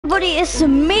everybody, it's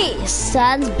me,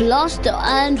 Sans Blaster,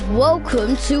 and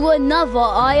welcome to another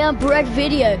I Am Bread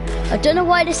video. I don't know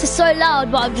why this is so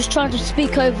loud, but I'm just trying to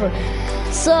speak over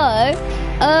it. So,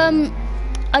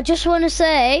 I just want to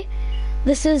say,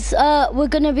 this is, we're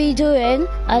going to be doing,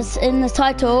 as in the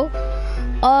title,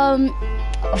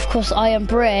 of course I Am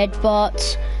Bread,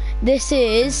 but this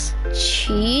is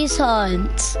Cheese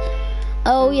Hunt.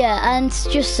 Oh yeah, and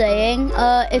just saying,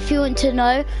 if you want to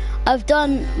know, I've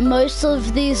done most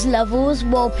of these levels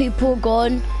while people are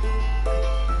gone.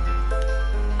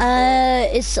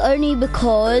 It's only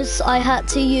because I had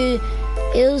to use,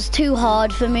 it was too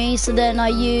hard for me, so then I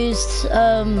used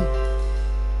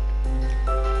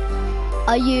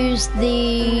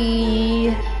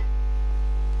the,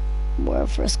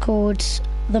 whatever it's called,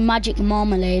 the Magic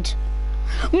Marmalade.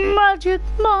 Magic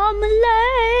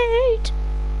Marmalade!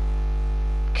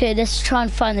 Okay, let's try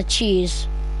and find the cheese.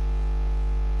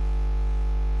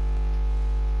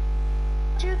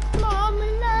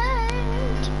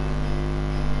 Marmalade.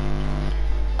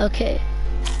 Okay.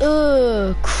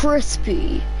 Ugh,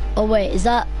 crispy. Oh wait, is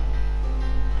that?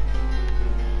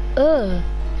 Ugh.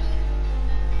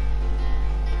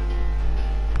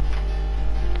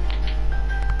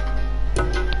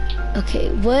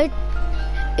 Okay, what?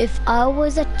 If I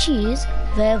was a cheese,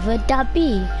 where would that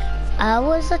be? If I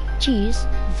was a cheese,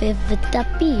 where would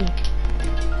that be?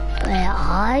 Where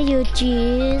are you,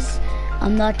 cheese?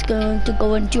 I'm not going to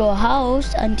go into your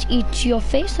house and eat your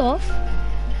face off.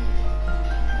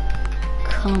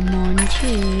 Come on,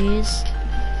 cheese.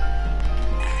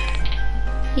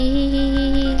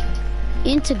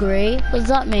 Integrate? What does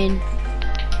that mean?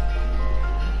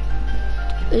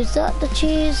 Is that the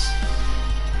cheese?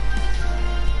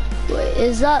 Wait,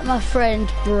 is that my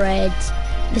friend bread?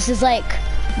 This is like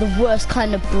the worst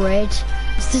kind of bread.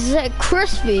 This is like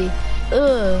crispy.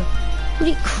 Ugh. What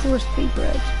eat crispy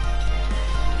bread?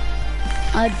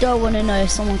 I don't want to know if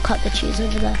someone cut the cheese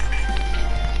over there.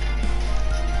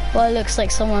 Well, it looks like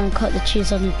someone cut the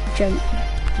cheese on the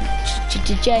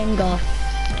Jenga.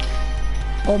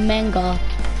 Or manga.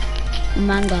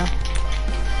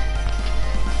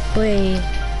 Wait.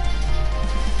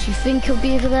 Do you think he'll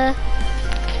be over there?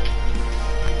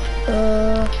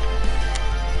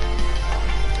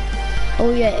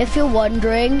 Oh yeah, if you're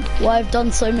wondering why I've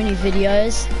done so many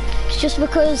videos, it's just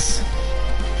because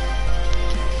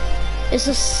it's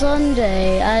a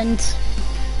Sunday and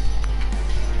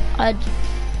I'd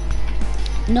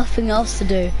nothing else to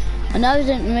do. And I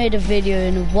haven't made a video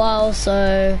in a while,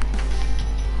 so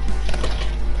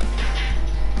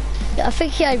I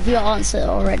think you have your answer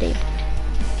already.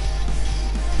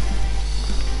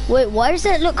 Wait, why does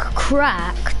it look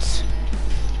cracked?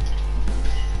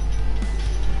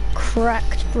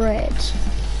 Cracked bread.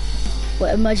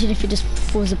 Wait, imagine if it just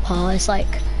falls apart. It's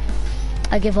like,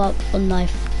 I give up on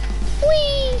life.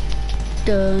 Whee!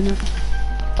 Done.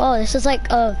 Oh, this is like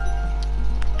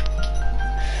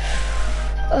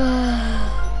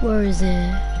where is it?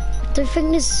 I don't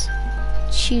think there's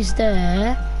cheese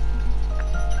there.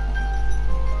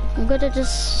 I'm gonna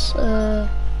just I'm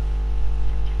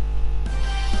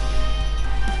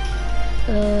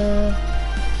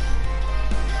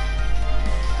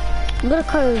gonna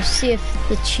go see if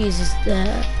the cheese is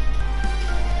there.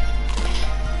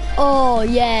 Oh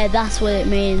yeah, that's what it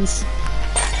means.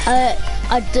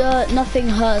 Nothing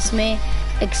hurts me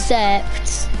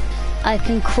except I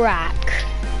can crack.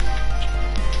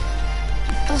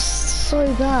 That's so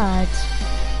bad.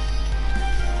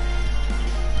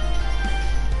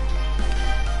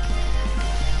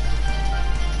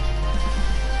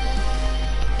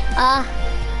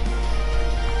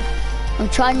 I'm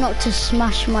trying not to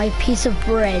smash my piece of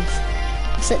bread.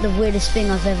 It's like the weirdest thing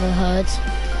I've ever heard.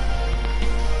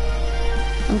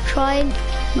 I'm trying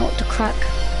not to crack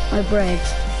my bread.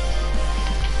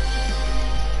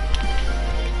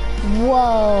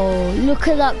 Whoa, look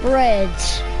at that bread.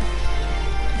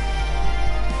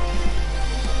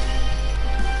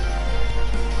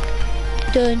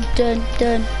 Dun dun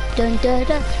dun dun dun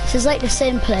dun. This is like the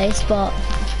same place, but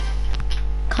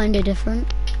kind of different.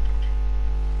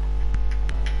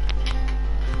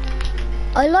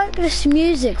 I like this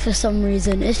music for some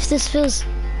reason. This feels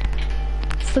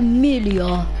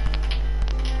familiar.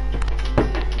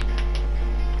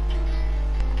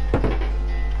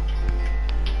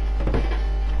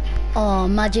 Oh,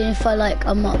 imagine if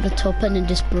I'm at the top and it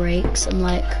just breaks. I'm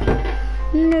like,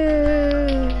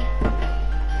 no.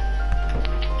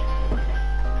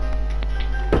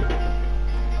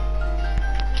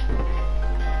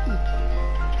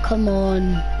 Come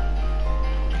on.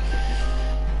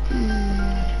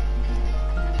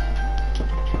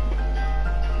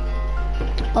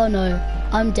 Oh no,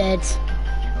 I'm dead.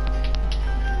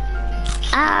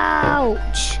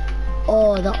 Ouch!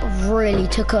 Oh, that really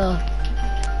took a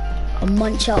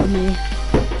munch out of me.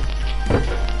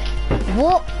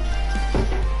 What?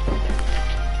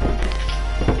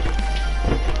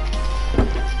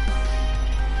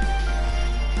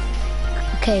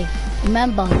 Okay,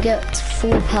 remember, get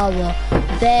full power,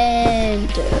 then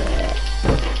do it.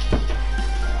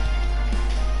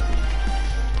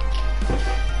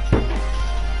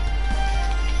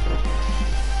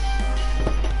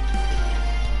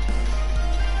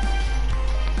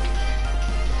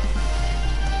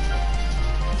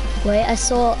 Wait, I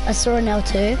saw an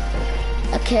L2.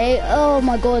 Okay, oh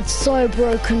my god, so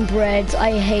broken bread.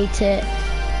 I hate it.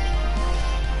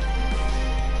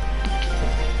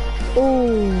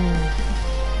 Oh.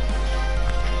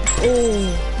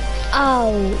 Oh.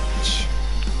 Ouch.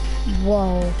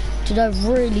 Whoa. Did I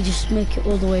really just make it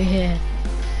all the way here?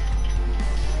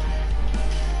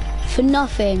 For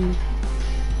nothing.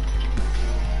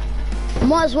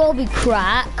 Might as well be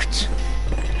cracked.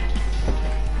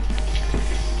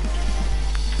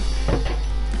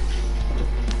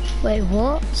 Wait,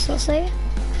 what? What's that say?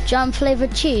 Jam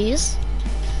flavored cheese?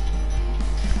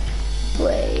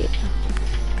 Wait.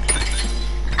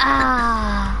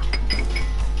 Ah!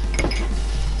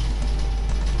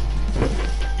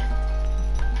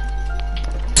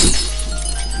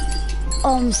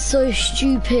 Oh, I'm so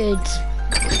stupid.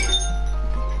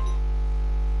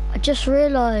 I just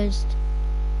realized.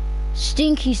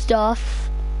 Stinky stuff.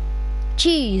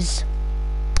 Cheese.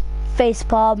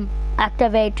 Facepalm.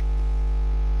 Activate.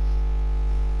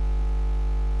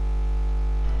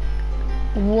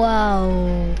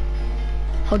 Wow.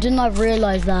 How didn't I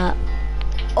realize that?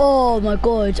 Oh my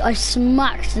god, I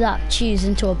smacked that cheese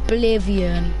into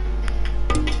oblivion.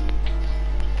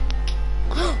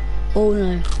 Oh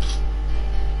no.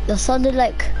 That sounded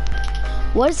like...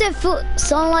 Why does it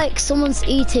sound like someone's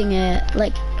eating it?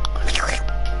 Like...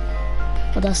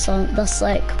 But that's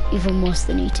like even worse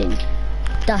than eating.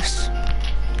 That's...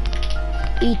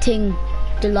 Eating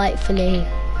delightfully.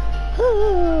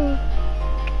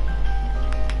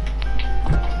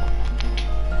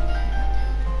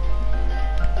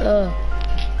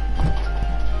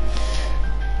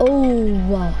 Oh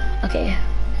wow. Okay.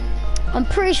 I'm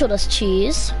pretty sure that's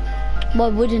cheese. Why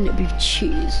wouldn't it be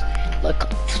cheese? Like,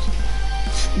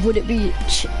 would it be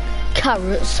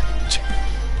carrots?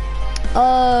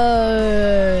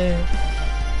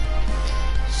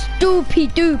 Stoopy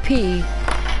doopy.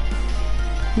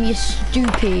 Me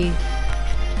stoopy.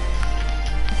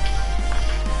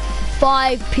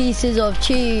 5 pieces of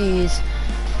cheese.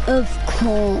 Of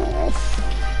course.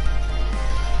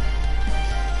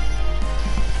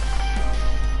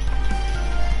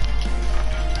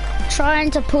 Trying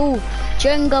to pull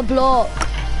Jenga block.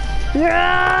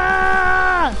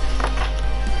 Yeah!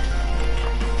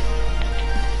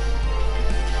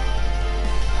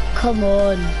 Come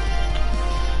on.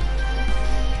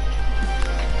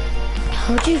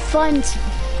 How'd you find...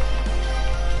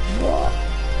 What?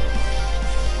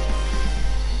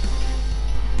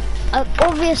 I've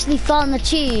obviously found the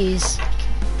cheese.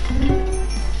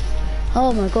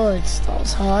 Oh my god, that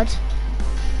was hard.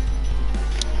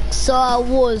 So I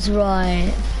was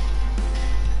right.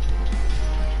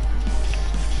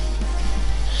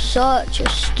 Such a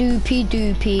stoopy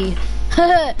doopy.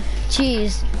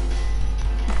 Cheese.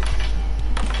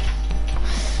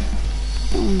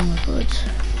 Oh my god.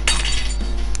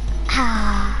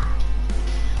 Ah.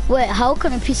 Wait, how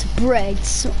can a piece of bread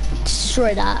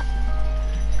destroy that?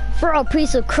 Throw a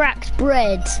piece of cracked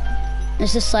bread.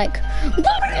 It's just like...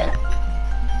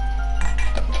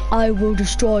 I will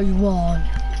destroy you all.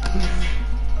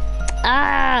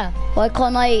 Ah! Why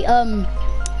can't I,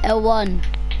 L1?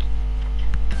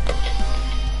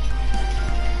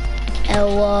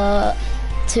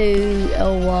 L2,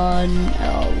 L1,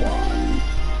 L1.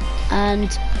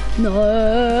 And... No!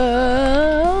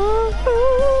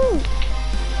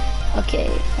 Okay,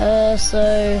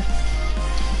 so...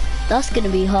 That's gonna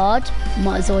be hard.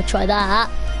 Might as well try that.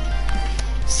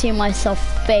 See myself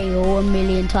fail a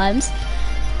million times.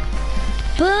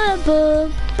 Boom,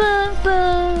 boom, boom,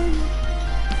 boom.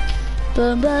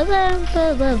 Boom, boom, boom,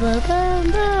 boom, boom, boom,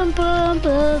 boom, boom, boom,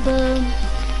 boom.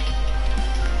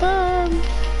 Boom,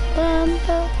 boom,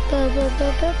 boom, boom,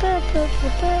 boom,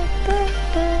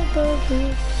 boom, boom,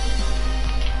 boom.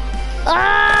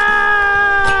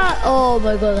 Ah! Oh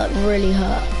my god, that really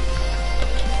hurt.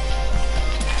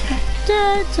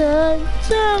 Dun, dun,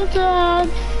 dun, dun.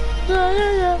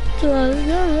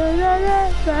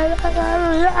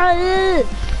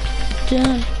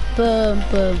 Boom,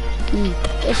 boom.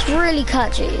 It's really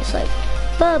catchy. It's like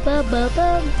boom, boom, boom,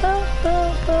 boom, boom,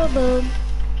 boom, boom.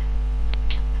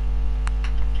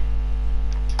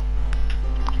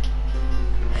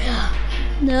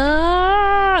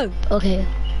 No! Okay.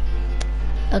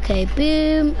 Okay,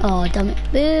 boom. Oh, damn it.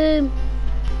 Boom.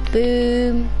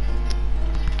 Boom.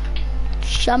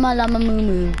 Shamalama moo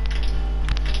moo.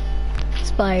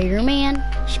 Spider-Man.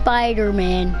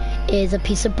 Spider-Man is a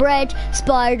piece of bread.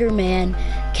 Spider-Man.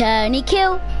 Can he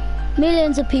kill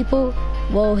millions of people?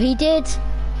 Well, he did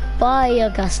by a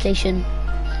gas station.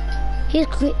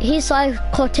 He's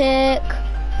psychotic.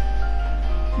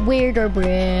 Weirder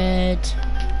bread.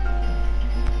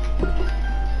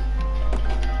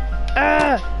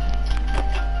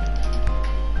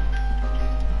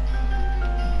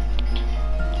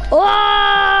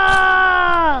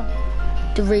 Oh!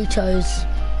 Doritos.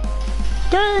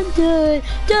 Dun dun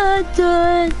dun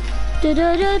dun dun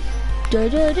dun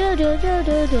dun dun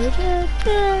dun dun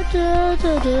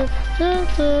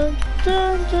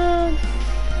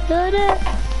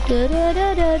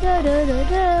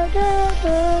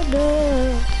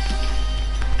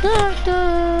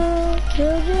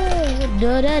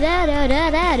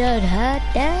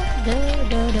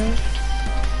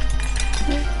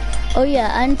Oh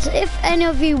yeah, and if any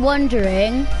of you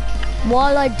wondering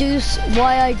why I do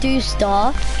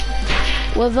stuff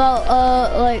without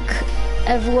like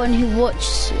everyone who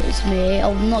watches me,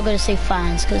 I'm not gonna say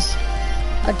fans because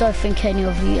I don't think any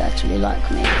of you actually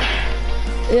like me.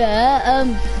 Yeah,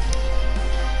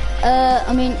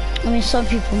 I mean some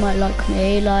people might like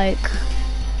me, like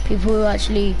people who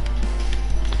actually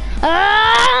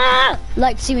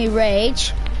like to see me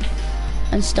rage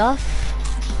and stuff.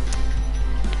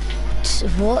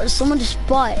 What? Someone just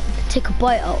take a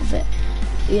bite out of it.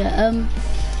 Yeah,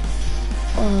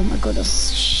 oh my god, that's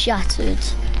shattered.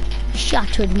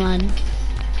 Shattered, man.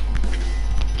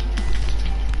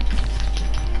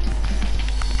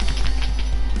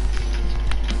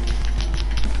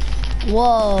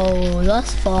 Whoa,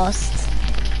 that's fast.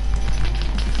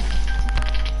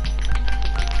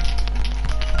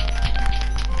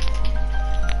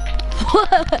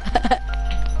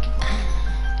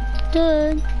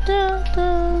 Dun, dun,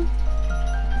 dun.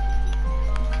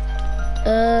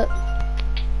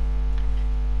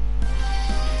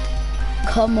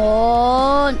 Come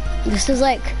on. This is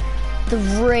like the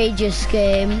ragiest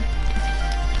game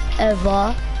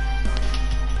ever.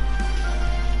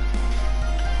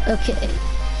 Okay.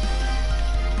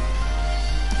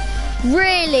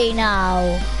 Really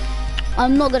now?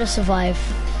 I'm not gonna survive.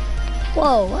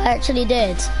 Whoa, I actually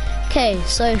did. Okay,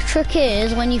 so trick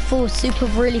is when you fall super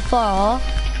really far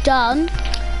down,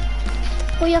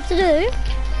 all you have to do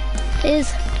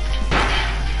is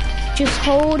just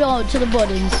hold on to the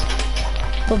buttons.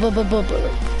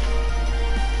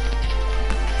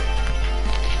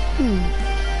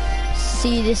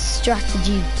 See, this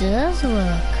strategy does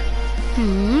work.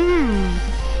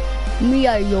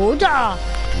 Mia Yoda.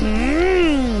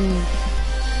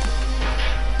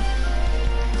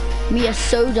 Mia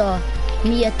Soda.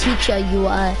 Mia teacher you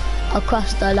are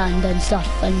across the land and stuff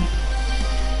and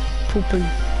pooping.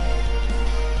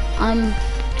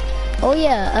 Oh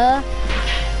yeah,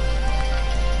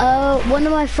 one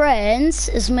of my friends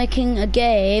is making a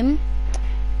game.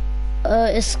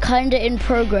 It's kinda in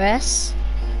progress.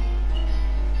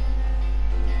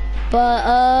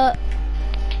 But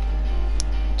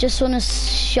just wanna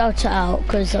shout it out,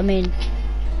 cause I mean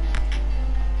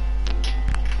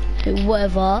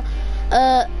whatever.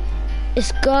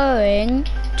 It's going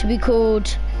to be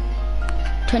called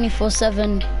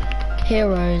 24/7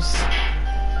 Heroes.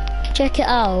 Check it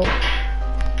out.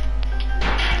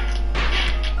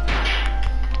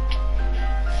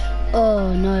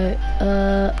 Oh no,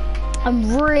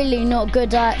 I'm really not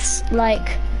good at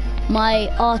like my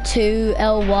R2,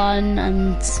 L1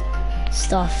 and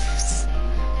stuff.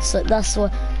 So that's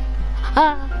what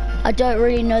I don't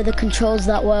really know the controls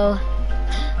that well.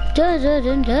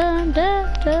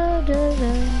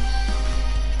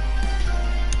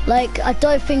 Like, I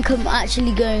don't think I'm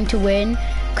actually going to win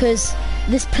because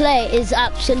this play is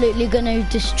absolutely going to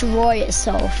destroy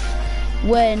itself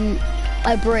when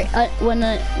I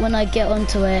when I get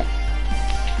onto it.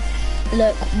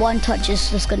 Look, one touch is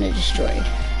just going to destroy,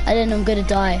 and then I'm going to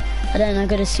die, and then I'm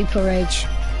going to super rage.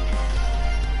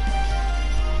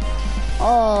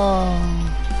 Oh.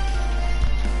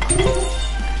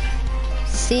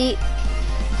 See?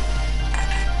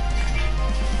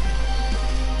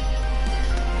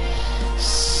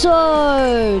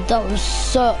 So, that was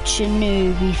such a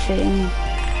newbie thing.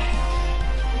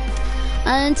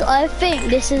 And I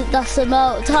think that's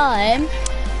about time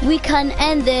we can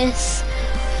end this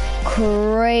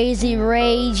crazy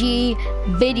ragey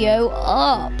video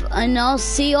up. And I'll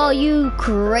see all you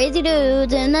crazy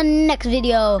dudes in the next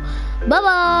video.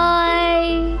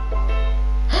 Bye-bye!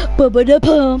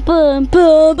 Ba-ba-da-pum, pum,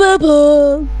 pum, pum,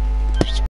 pum.